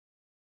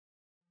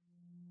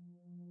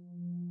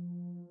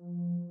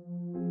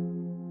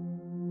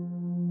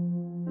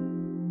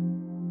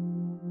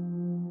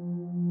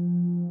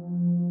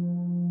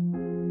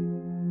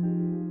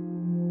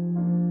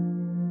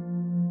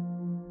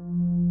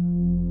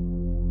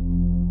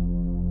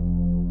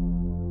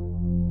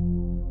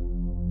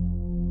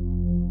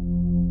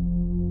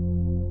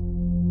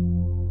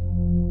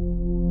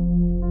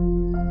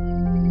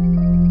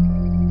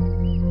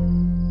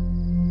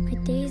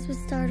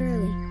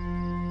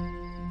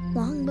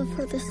long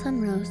before the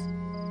sun rose.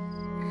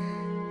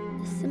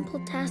 The simple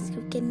task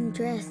of getting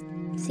dressed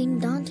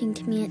seemed daunting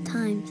to me at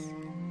times.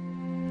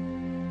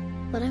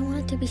 But I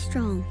wanted to be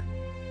strong.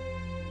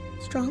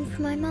 Strong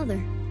for my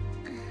mother.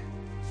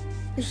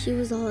 For she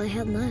was all I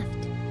had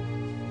left.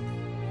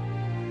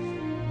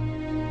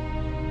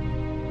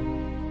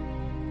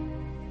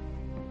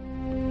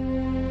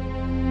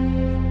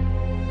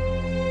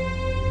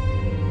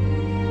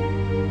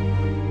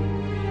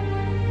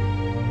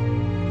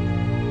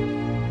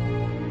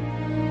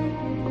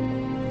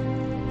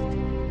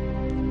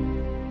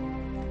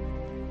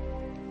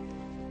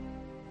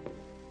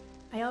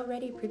 I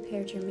already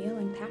prepared your meal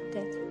and packed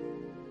it.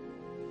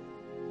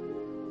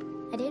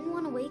 I didn't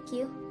want to wake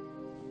you.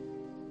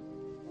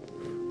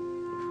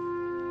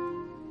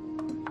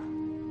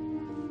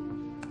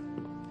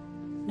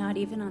 Not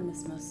even on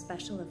this most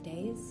special of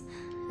days?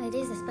 It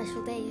is a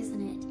special day,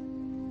 isn't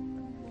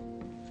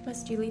it?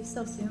 Must you leave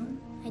so soon?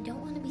 I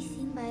don't want to be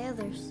seen by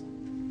others.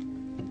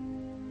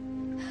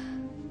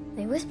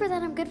 They whisper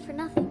that I'm good for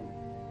nothing.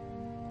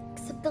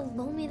 Except they'll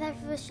loan me that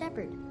of a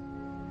shepherd.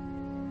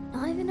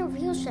 Not even a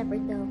real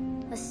shepherd, though.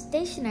 A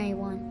stationary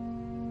one.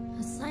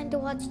 Assigned to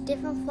watch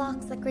different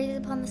flocks that graze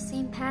upon the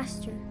same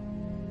pasture.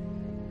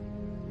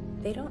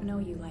 They don't know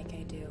you like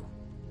I do.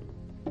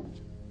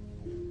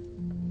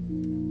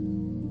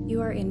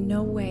 You are in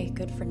no way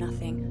good for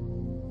nothing.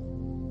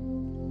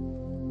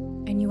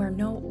 And you are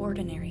no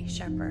ordinary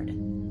shepherd.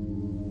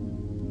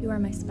 You are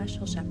my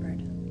special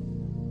shepherd.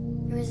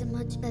 There isn't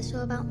much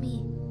special about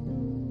me.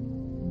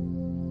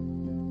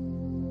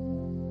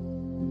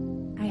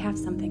 I have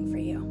something for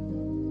you.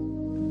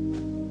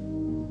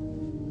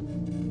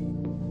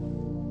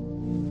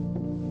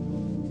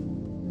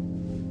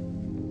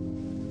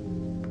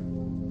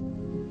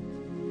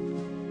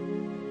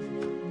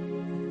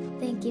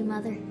 Thank you,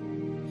 Mother.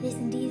 It is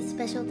indeed a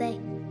special day.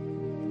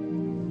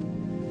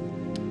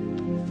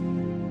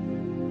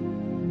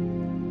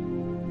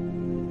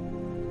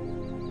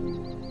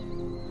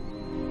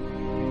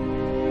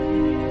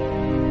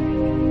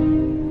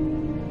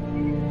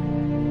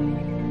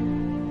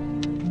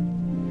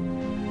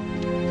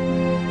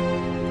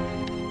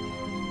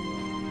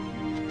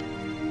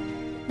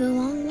 The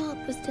long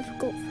walk was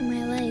difficult for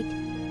my leg,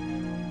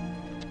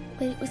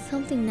 but it was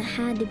something that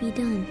had to be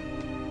done.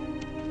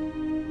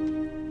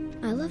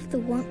 I loved the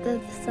warmth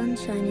of the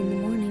sunshine in the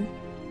morning,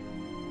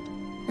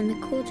 and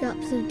the cool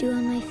drops of dew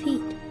on my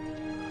feet.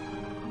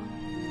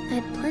 I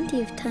had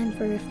plenty of time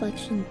for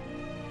reflection,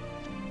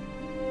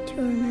 to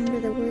remember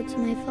the words of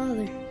my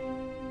father.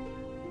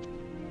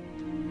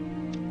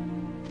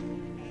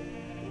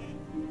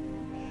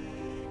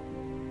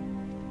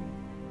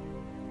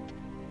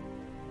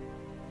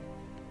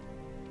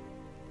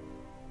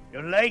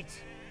 You're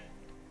late.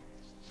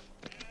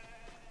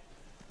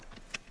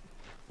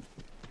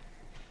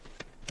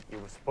 You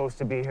were supposed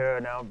to be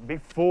here now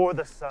before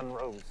the sun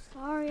rose.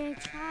 Sorry, I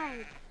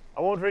tried.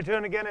 I won't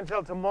return again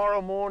until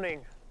tomorrow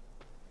morning.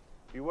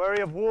 Be wary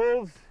of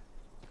wolves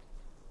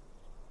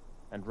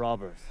and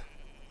robbers.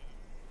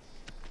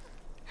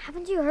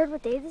 Haven't you heard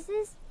what day this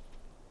is?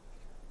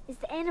 It's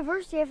the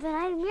anniversary of the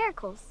Night of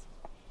Miracles.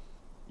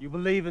 You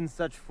believe in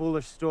such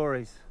foolish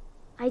stories?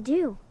 I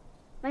do.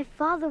 My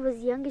father was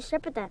the youngest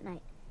shepherd that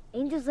night.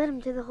 Angels led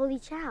him to the Holy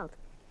Child.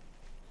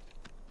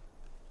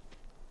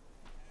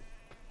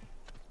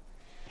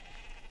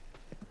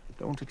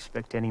 Don't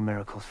expect any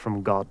miracles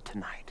from God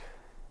tonight.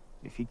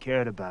 If he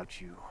cared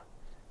about you,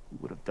 he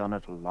would have done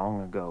it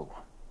long ago.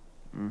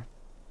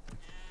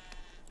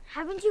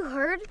 Haven't you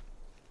heard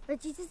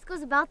that Jesus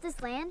goes about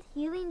this land,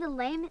 healing the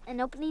lame and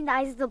opening the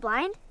eyes of the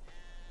blind?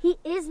 He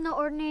is no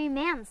ordinary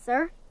man,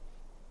 sir.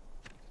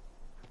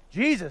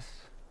 Jesus!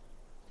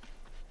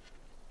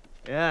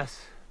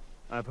 Yes,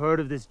 I've heard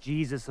of this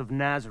Jesus of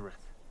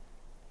Nazareth.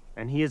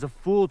 And he is a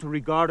fool to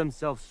regard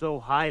himself so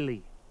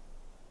highly.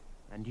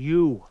 And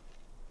you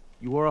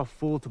are a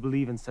fool to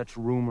believe in such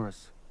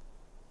rumors.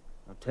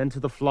 Now tend to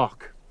the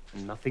flock,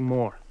 and nothing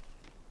more.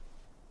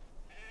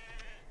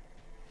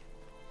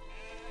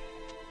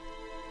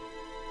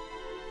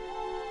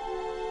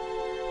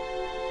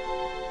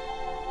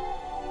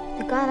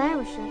 The God I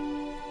worship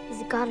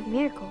is a God of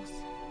miracles.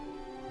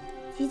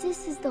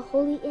 Jesus is the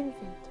holy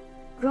infant,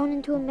 grown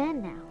into a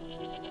man now.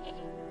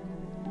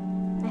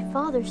 My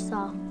father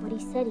saw what he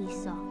said he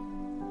saw.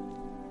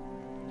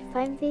 If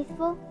I'm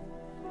faithful,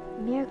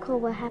 a miracle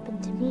will happen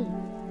to me.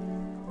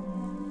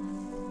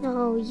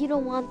 No, you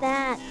don't want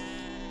that.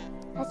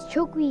 That's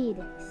chokeweed.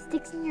 It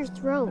sticks in your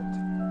throat.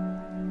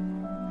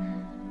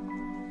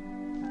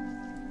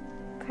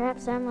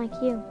 Perhaps I'm like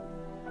you,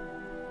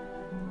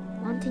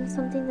 wanting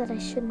something that I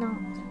should not.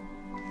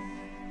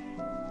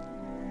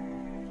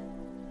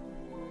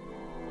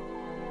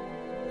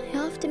 I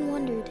often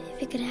wondered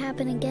if it could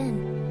happen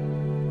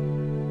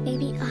again.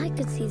 Maybe I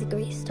could see the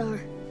great star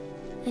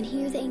and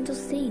hear the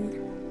angels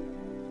sing,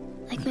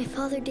 like my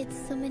father did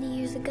so many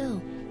years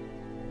ago.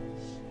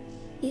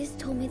 He has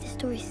told me the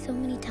story so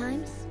many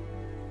times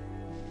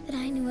that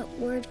I knew it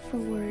word for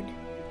word.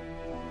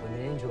 When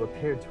the angel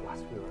appeared to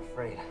us, we were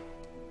afraid.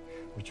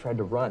 We tried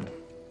to run,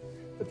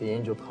 But the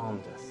angel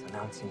calmed us,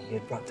 announcing he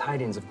had brought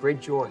tidings of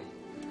great joy.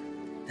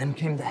 Then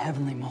came the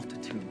heavenly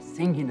multitude,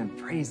 singing and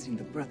praising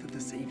the birth of the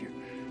Savior,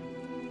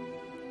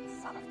 the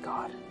Son of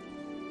God.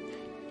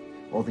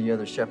 All the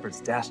other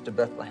shepherds dashed to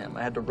Bethlehem.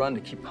 I had to run to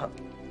keep up.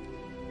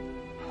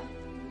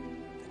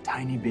 The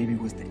tiny baby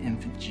was the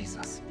infant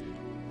Jesus,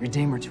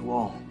 Redeemer to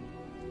all,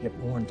 yet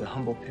born to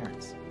humble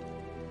parents.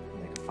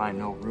 And they could find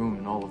no room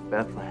in all of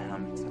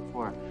Bethlehem except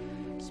for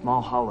a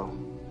small hollow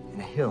in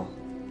a hill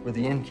where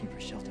the innkeeper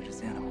sheltered his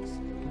animals.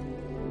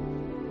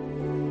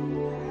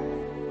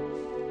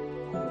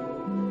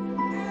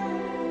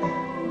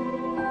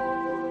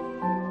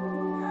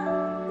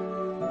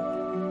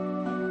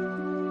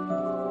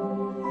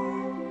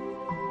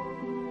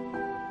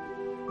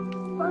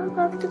 What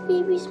about the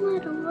baby's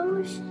mother? What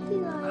was she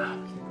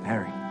like?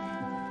 Mary.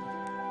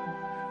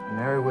 When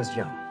Mary was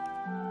young,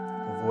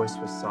 her voice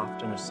was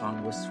soft and her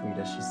song was sweet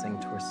as she sang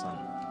to her son,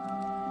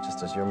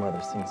 just as your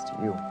mother sings to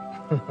you.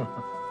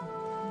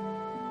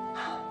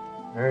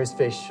 Mary's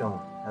face shone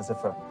as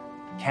if a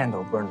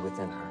candle burned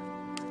within her.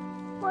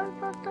 What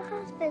about the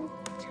husband?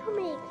 Tell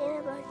me again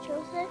about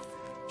Joseph.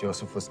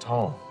 Joseph was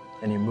tall,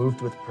 and he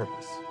moved with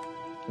purpose.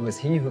 It was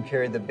he who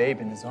carried the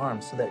babe in his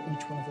arms so that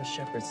each one of us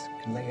shepherds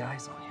could lay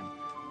eyes on him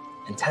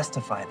and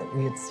testify that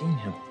we had seen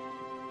him.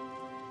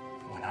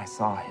 But when I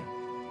saw him,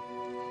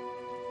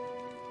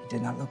 he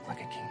did not look like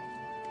a king,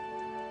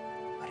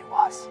 but he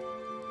was.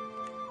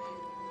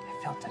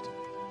 I felt it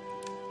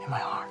in my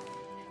heart.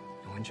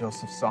 And when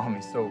Joseph saw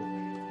me so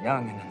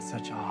young and in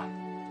such awe,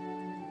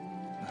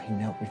 he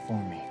knelt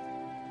before me,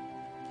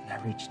 and I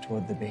reached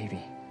toward the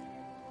baby.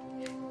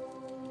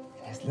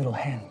 And his little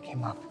hand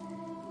came up,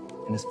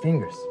 and his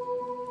fingers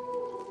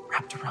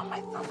wrapped around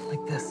my thumb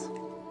like this.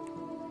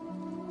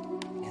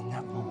 In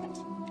that moment,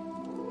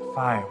 a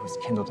fire was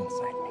kindled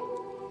inside me.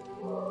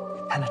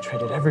 It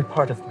penetrated every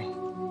part of me.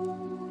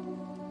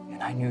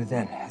 And I knew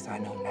then, as I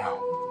know now,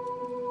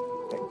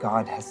 that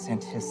God has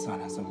sent his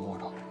Son as a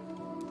mortal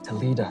to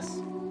lead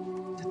us,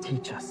 to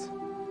teach us,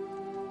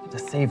 and to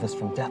save us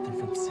from death and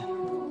from sin.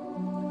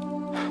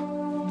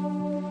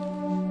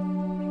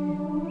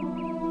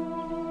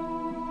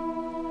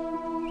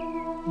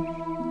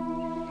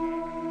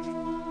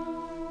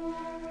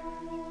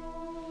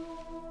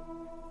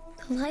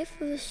 The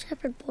life of a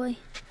shepherd boy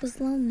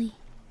was lonely.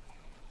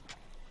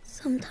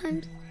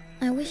 Sometimes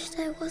I wished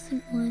I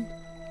wasn't one.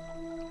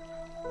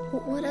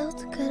 But what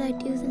else could I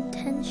do than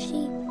tend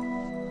sheep?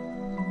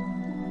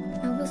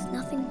 I was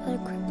nothing but a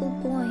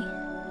crippled boy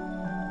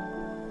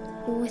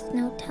with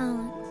no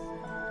talents.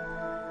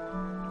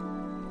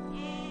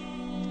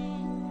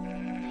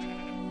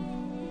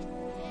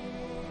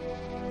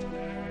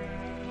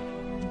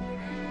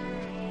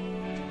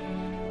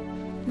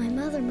 My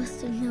mother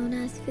must have known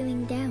I was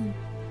feeling down.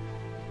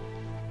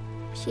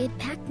 She had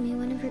packed me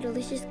one of her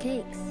delicious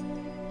cakes.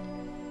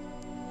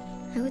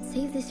 I would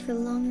save this for the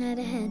long night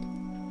ahead.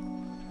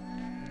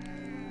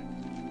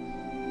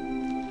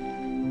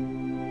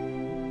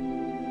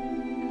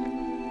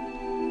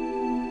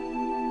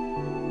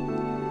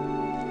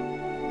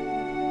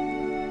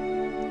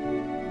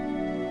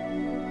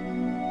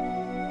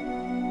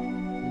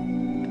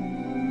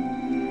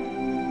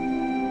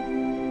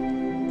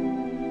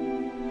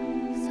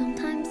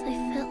 Sometimes I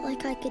felt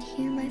like I could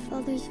hear my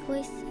father's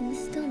voice in the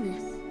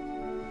stillness,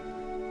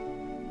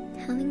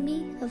 telling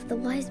me of the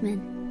wise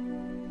men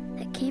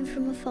that came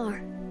from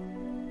afar.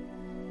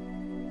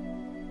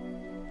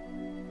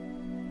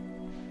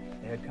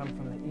 They had come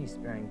from the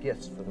east bearing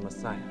gifts for the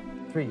Messiah.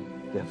 3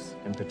 gifts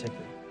in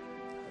particular.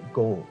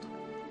 Gold,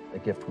 a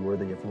gift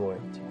worthy of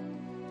royalty.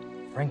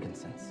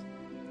 Frankincense,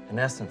 an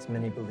essence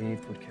many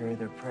believed would carry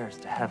their prayers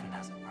to heaven,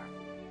 as it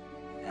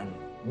were. And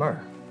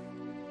myrrh,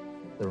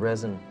 the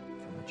resin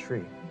from a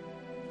tree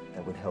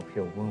that would help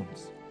heal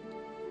wounds.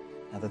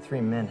 Now the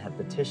 3 men had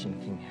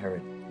petitioned King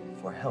Herod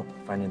for help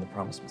finding the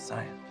promised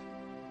Messiah.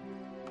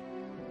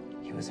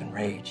 He was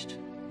enraged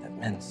that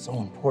men so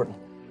important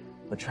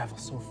would travel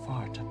so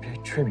far to pay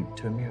tribute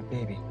to a mere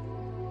baby.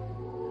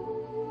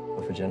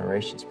 But for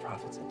generations,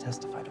 prophets had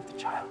testified of the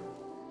child.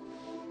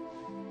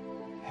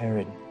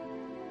 Herod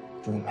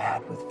grew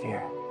mad with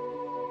fear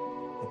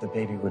that the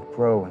baby would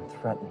grow and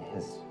threaten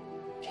his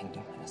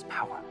kingdom and his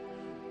power.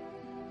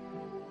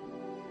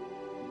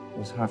 It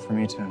was hard for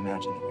me to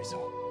imagine the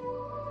result.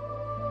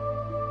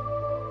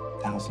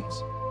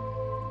 Thousands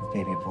of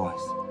baby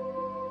boys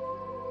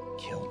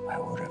killed by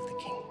order of the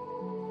king.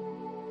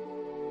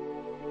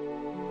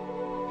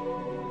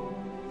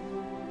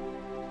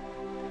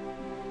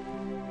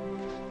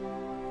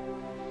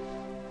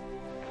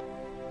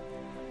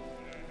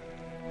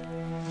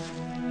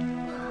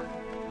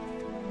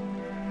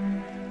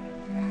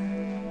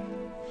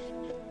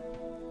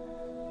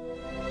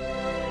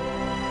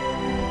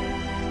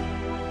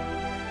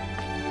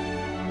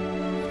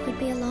 It would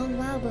be a long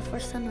while before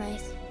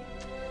sunrise.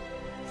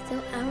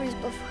 Still hours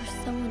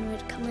before someone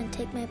would come and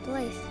take my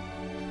place,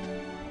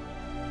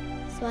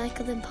 so I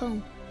could limp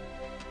home.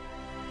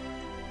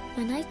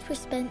 My nights were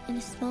spent in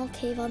a small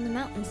cave on the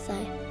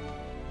mountainside,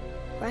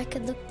 where I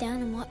could look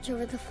down and watch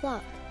over the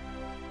flock.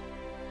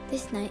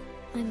 This night,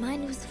 my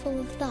mind was full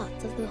of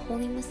thoughts of the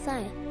Holy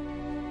Messiah,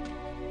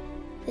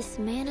 this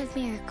man of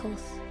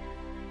miracles.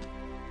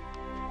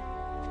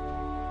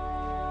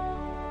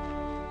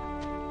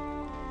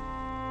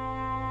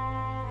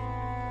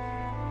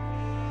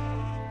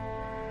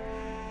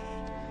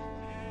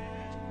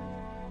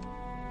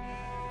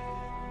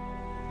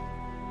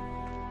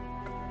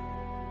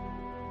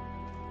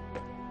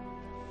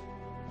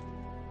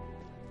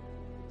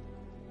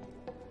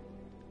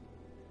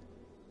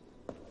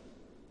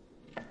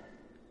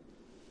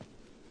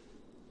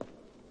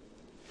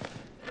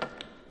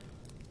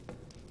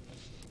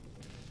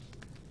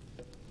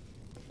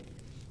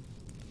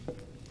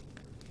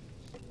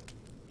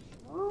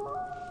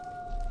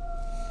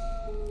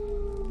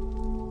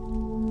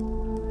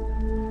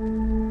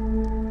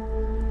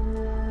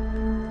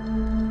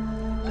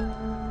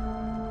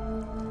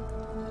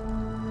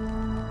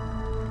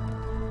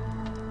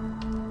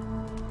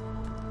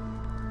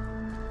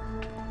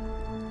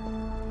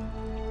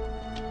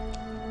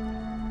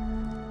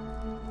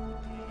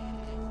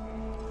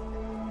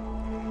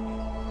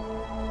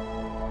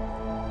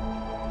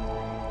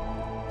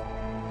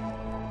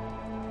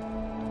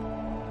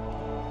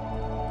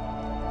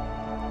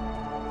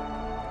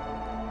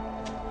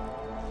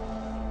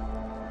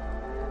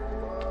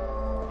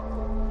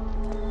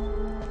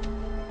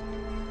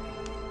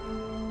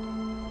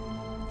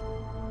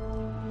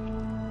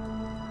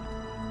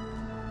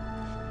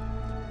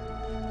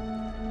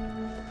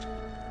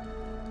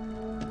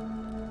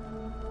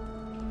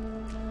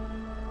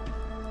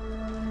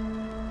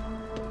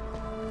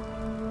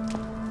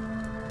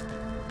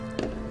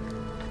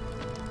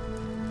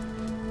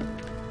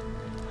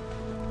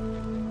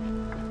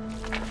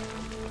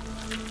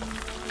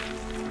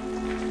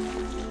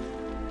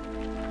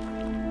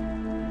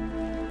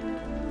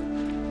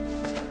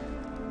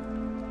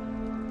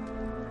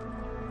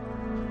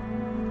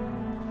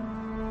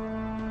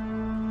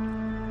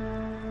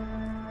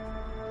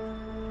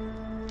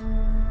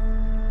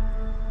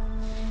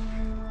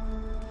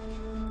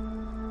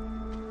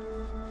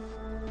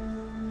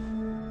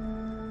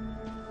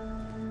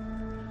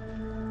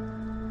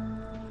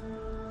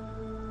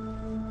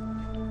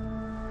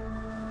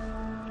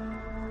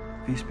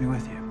 Peace be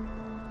with you.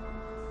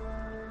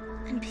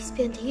 And peace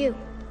be unto you.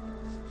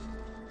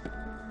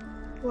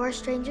 You are a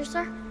stranger,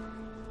 sir?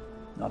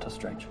 Not a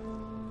stranger.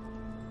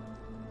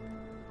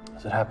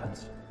 As it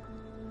happens,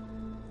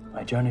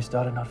 my journey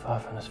started not far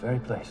from this very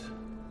place.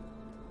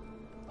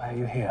 Why are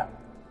you here?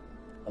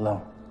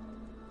 Alone?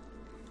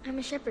 I'm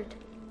a shepherd.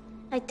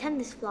 I tend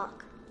this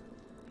flock.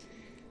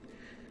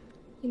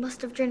 You must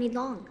have journeyed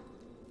long.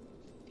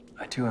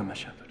 I too am a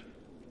shepherd.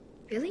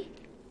 Really?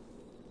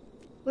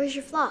 Where's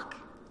your flock?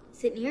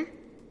 Is it near?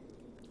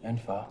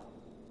 And far.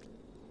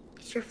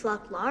 Is your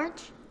flock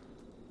large?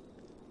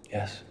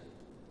 Yes.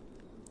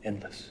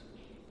 Endless.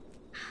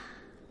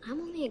 I'm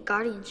only a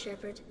guardian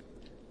shepherd.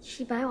 The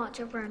sheep I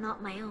watch over are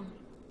not my own.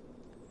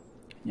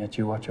 And yet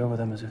you watch over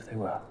them as if they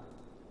were.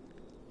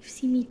 You've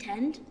seen me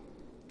tend?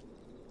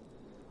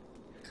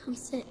 Come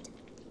sit.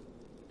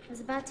 I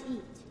was about to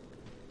eat.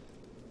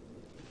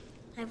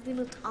 I have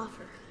little to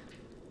offer.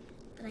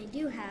 But I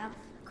do have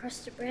a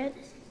crust of bread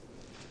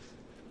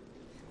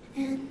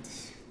and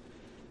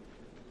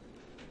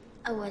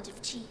a wedge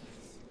of cheese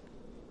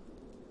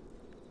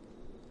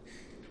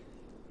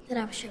that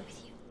I will share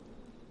with you.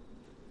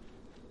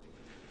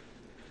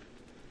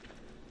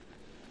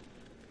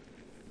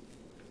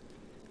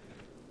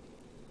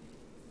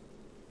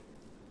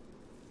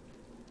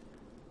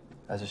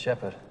 As a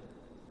shepherd,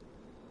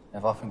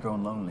 I've often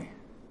grown lonely,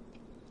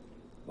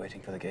 waiting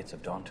for the gates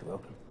of dawn to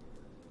open.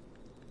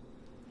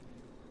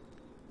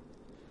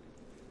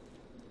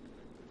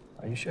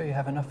 Are you sure you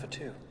have enough for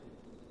two?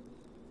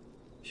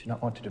 I should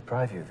not want to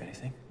deprive you of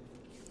anything.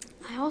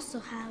 I also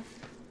have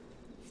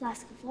a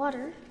flask of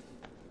water.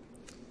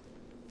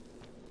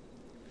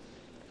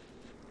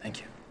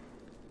 Thank you.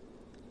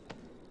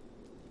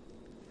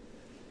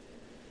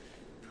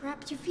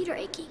 Perhaps your feet are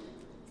aching.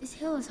 This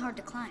hill is hard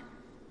to climb.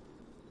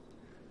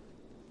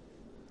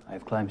 I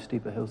have climbed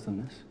steeper hills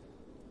than this.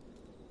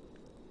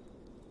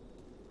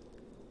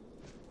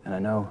 And I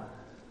know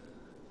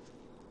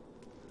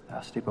there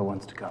are steeper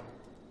ones to come.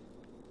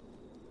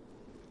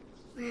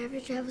 Where have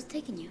your travels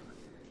taken you?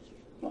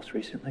 Most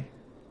recently,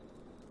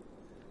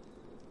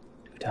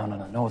 to a town on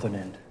the northern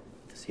end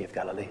of the Sea of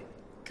Galilee.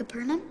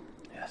 Capernaum?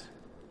 Yes.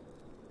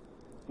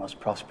 Most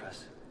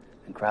prosperous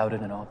and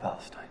crowded in all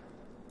Palestine.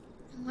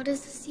 And what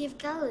is the Sea of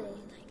Galilee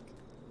like?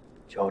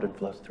 Jordan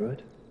flows through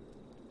it.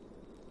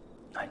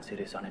 9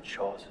 cities on its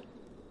shores.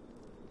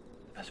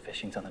 Best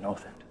fishing's on the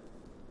north end.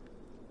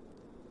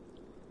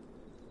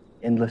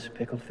 Endless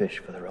pickled fish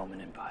for the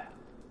Roman Empire.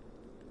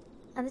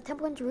 And the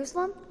temple in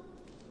Jerusalem?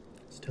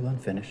 Still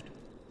unfinished,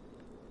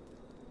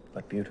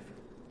 but beautiful.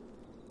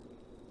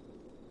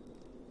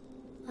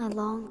 I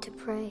long to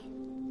pray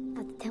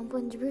at the temple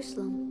in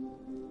Jerusalem,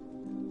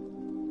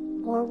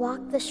 or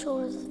walk the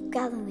shores of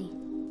Galilee,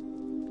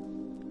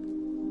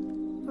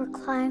 or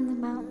climb the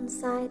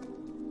mountainside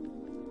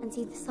and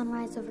see the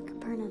sunrise over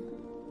Capernaum.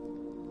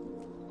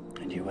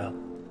 And you you will.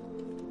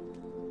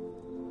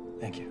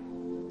 Thank you.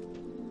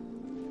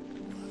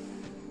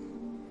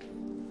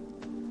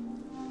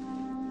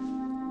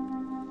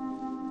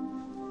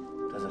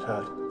 Does it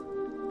hurt?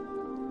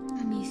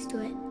 I'm used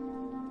to it.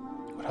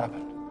 What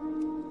happened?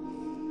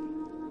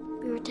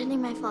 We were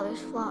tending my father's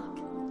flock,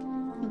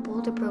 and a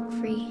boulder broke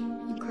free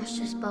and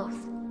crushed us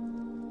both.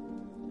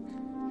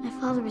 My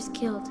father was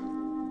killed,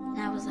 and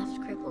I was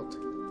left crippled.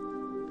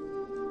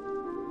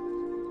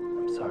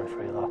 I'm sorry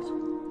for your loss.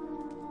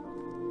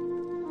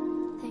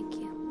 Thank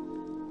you.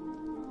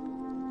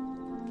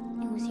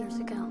 It was years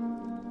ago.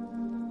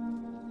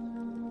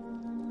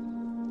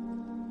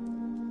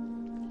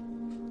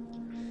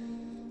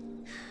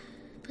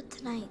 But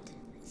tonight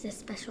is a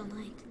special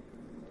night.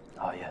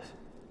 Ah, yes.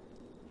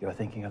 You are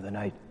thinking of the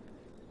night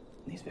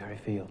in these very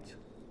fields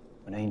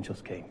when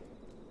angels came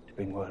to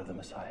bring word of the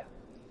Messiah.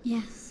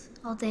 Yes,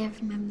 all day I've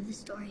remembered the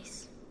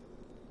stories.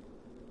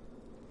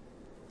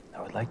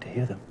 I would like to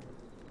hear them.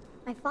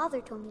 My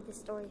father told me the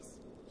stories.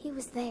 He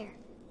was there,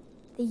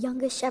 the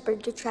youngest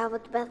shepherd to travel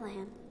to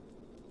Bethlehem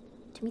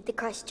to meet the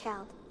Christ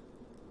child.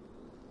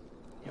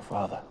 Your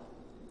father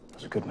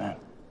was a good man,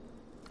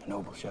 a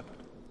noble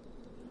shepherd.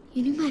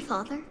 You knew my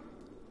father?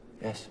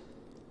 Yes.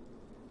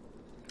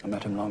 I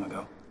met him long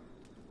ago.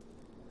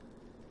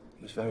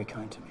 He was very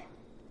kind to me.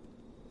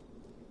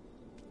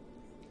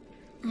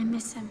 I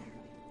miss him.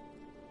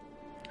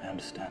 I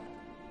understand.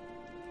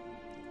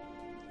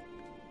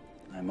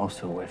 I am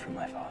also away from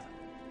my father.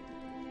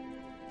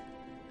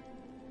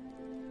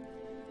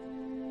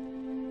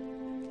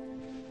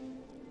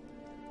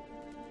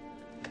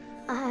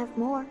 I have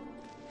more.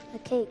 A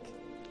cake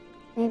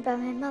made by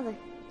my mother.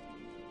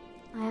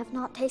 I have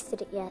not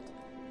tasted it yet,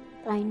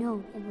 but I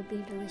know it will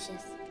be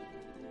delicious.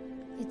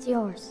 It's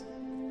yours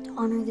to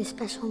honor this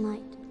special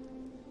night.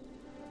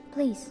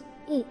 Please,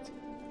 eat.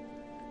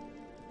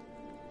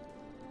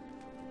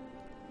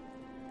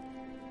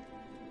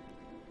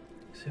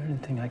 Is there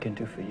anything I can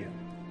do for you?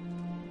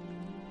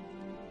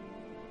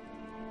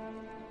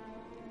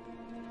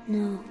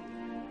 No,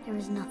 there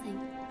is nothing.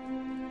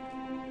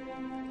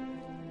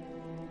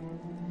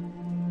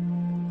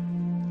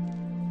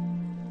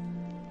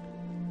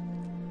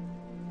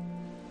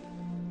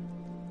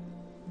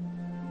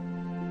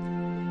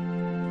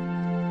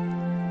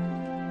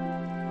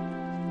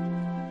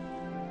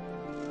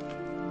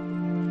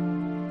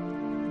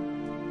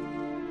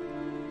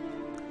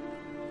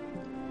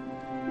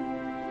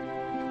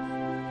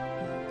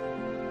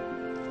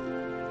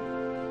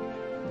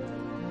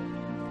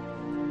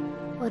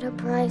 What a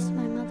price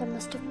my mother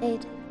must have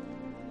paid.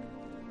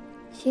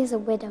 She is a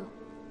widow,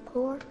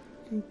 poor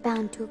and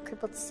bound to a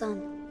crippled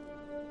son.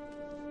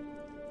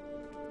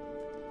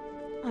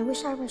 I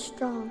wish I were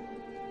strong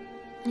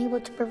and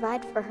able to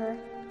provide for her,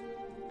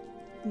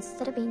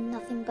 instead of being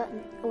nothing but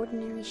an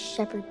ordinary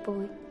shepherd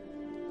boy.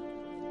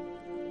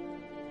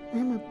 I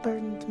am a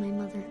burden to my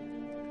mother.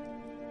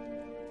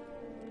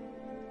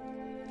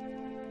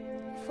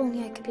 If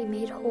only I could be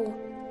made whole.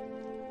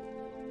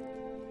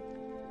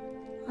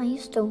 I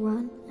used to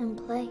run and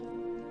play,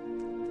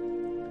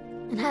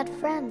 and had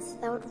friends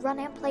that would run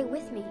and play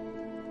with me.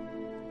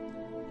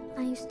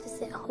 I used to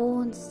sit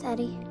whole and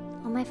steady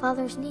on my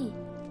father's knee,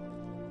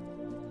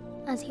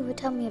 as he would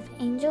tell me of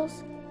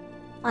angels,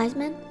 wise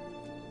men,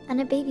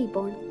 and a baby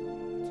born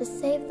to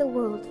save the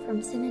world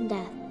from sin and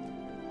death.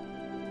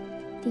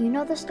 Do you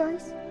know the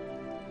stories?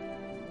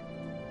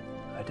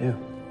 I do.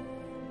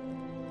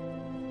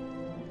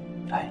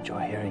 I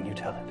enjoy hearing you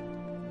tell it.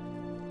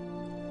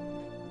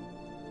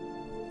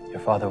 Your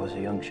father was a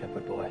young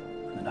shepherd boy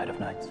on the night of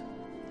nights.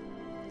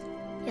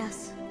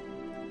 Yes,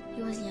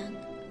 he was young,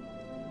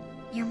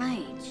 near my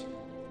age.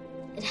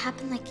 It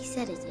happened like he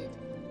said it did.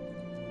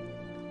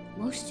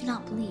 Most do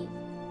not believe,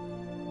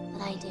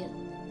 but I do.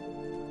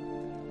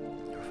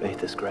 Your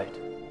faith is great.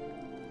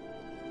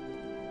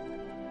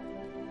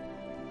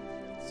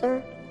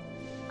 Sir,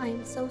 I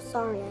am so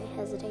sorry I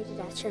hesitated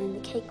at sharing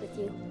the cake with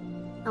you.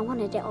 I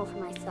wanted it all for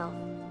myself.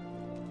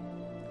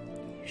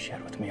 You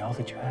shared with me all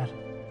that you had.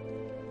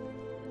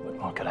 What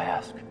more could I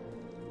ask?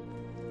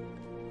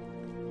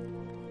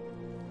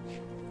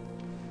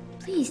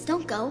 Please,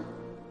 don't go.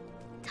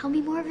 Tell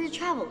me more of your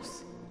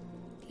travels.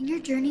 In your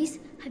journeys,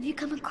 have you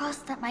come across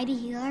that mighty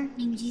healer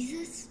named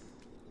Jesus?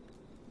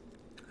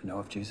 I know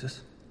of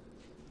Jesus.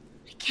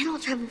 I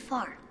cannot travel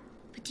far,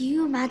 but do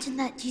you imagine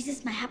that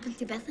Jesus might happen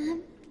through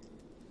Bethlehem?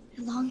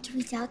 I long to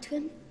reach out to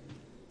him,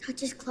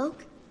 touch his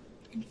cloak,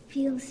 and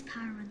feel his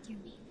power run through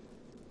me,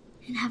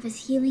 and have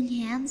his healing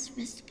hands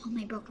rest upon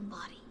my broken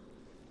body.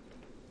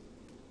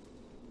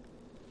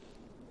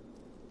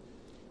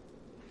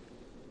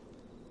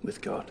 With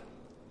God,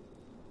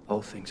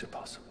 all things are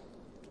possible.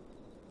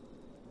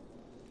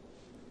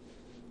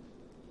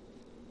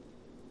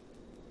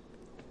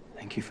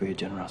 Thank you for your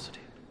generosity.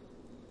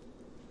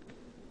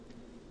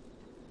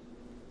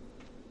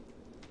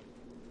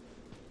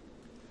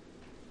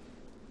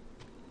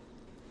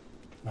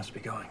 Must be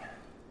going.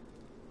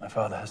 My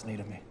father has need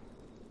of me.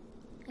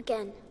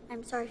 Again,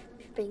 I'm sorry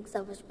for being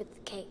selfish with the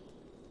cake.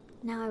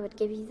 Now I would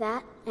give you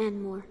that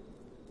and more.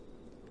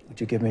 Would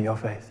you give me your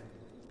faith?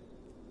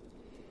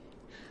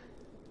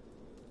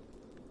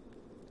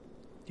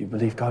 Do you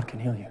believe God can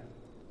heal you?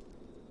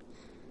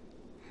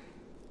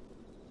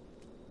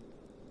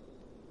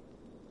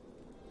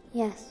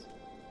 Yes.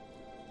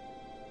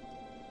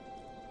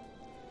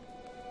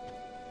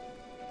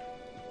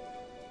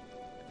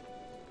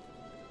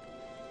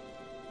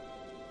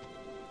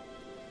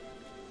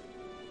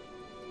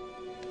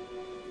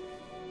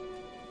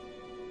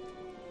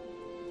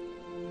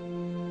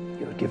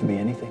 You would give me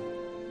anything?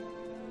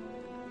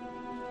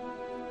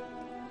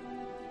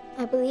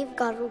 I believe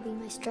God will be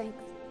my strength.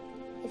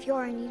 If you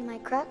are in need of my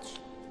crutch,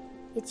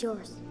 it's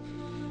yours.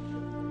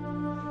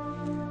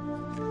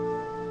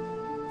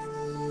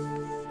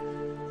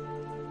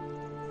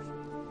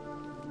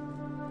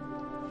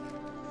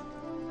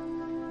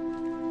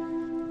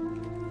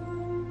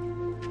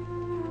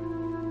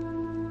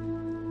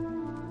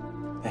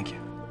 Thank you.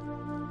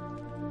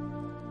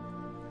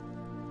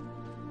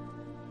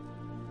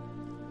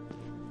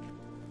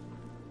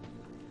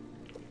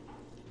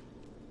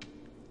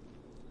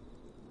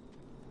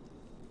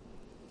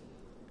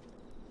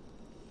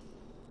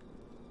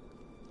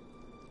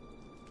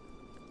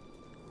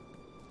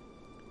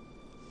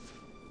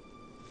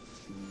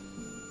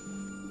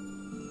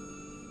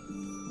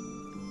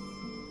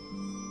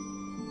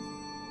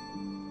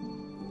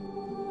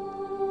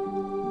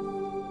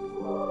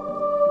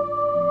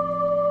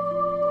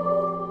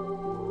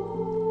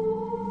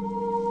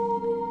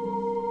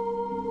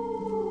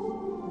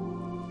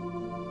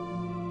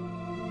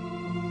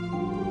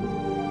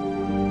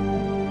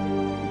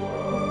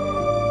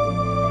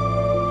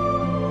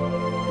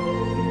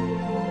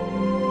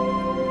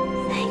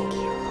 Thank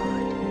you,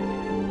 Lord.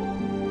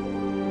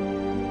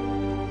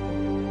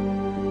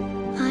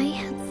 I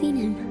had seen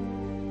him,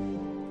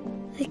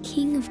 the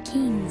King of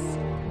Kings.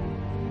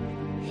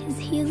 His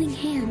healing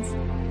hands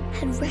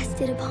had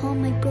rested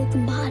upon my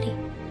broken body,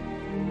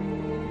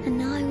 and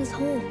now I was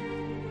whole.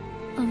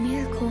 A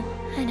miracle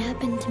had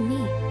happened to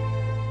me.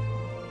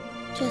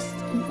 Just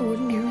an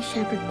ordinary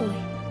shepherd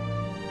boy.